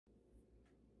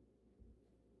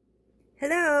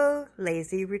Hello,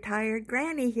 Lazy Retired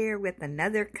Granny here with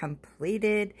another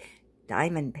completed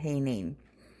diamond painting.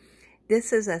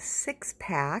 This is a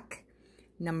 6-pack,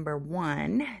 number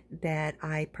 1, that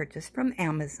I purchased from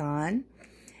Amazon.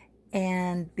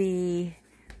 And the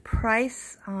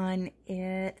price on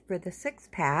it for the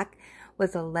 6-pack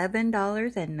was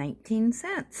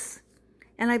 $11.19.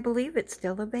 And I believe it's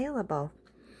still available.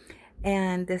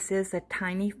 And this is a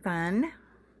Tiny Fun,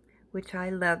 which I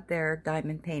love their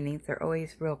diamond paintings. They're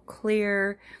always real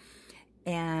clear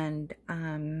and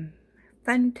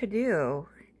fun to do.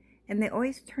 And they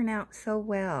always turn out so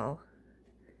well.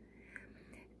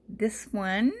 This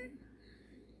one,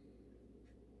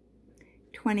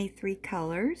 23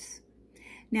 colors.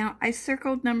 Now, I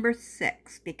circled number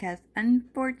 6 because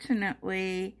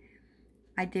unfortunately,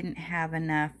 I didn't have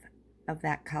enough of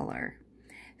that color.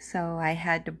 So I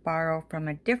had to borrow from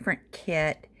a different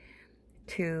kit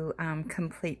to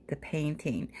complete the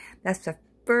painting. That's the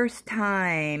first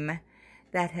time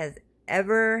that has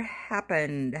ever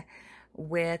happened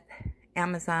with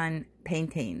Amazon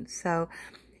paintings. So,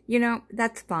 you know,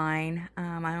 that's fine.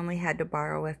 I only had to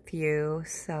borrow a few.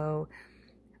 So,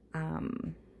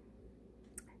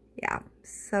 yeah.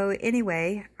 So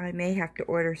anyway, I may have to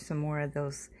order some more of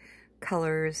those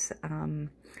colors.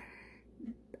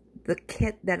 The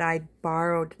kit that I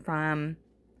borrowed from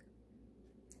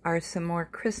are some more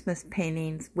Christmas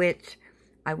paintings, which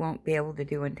I won't be able to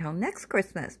do until next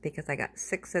Christmas because I got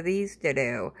 6 of these to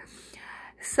do.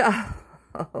 So,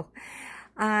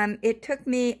 it took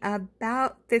me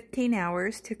about 15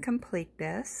 hours to complete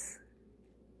this.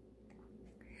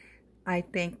 I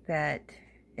think that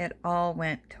it all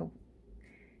went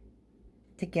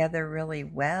together really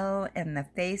well, and the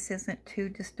face isn't too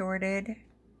distorted.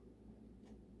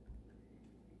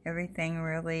 Everything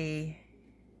really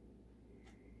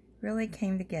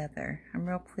came together. I'm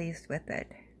real pleased with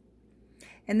it.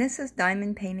 And this is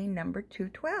diamond painting number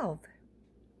 212.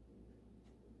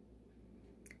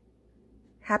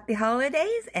 Happy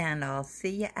holidays, and I'll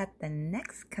see you at the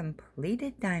next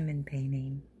completed diamond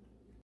painting.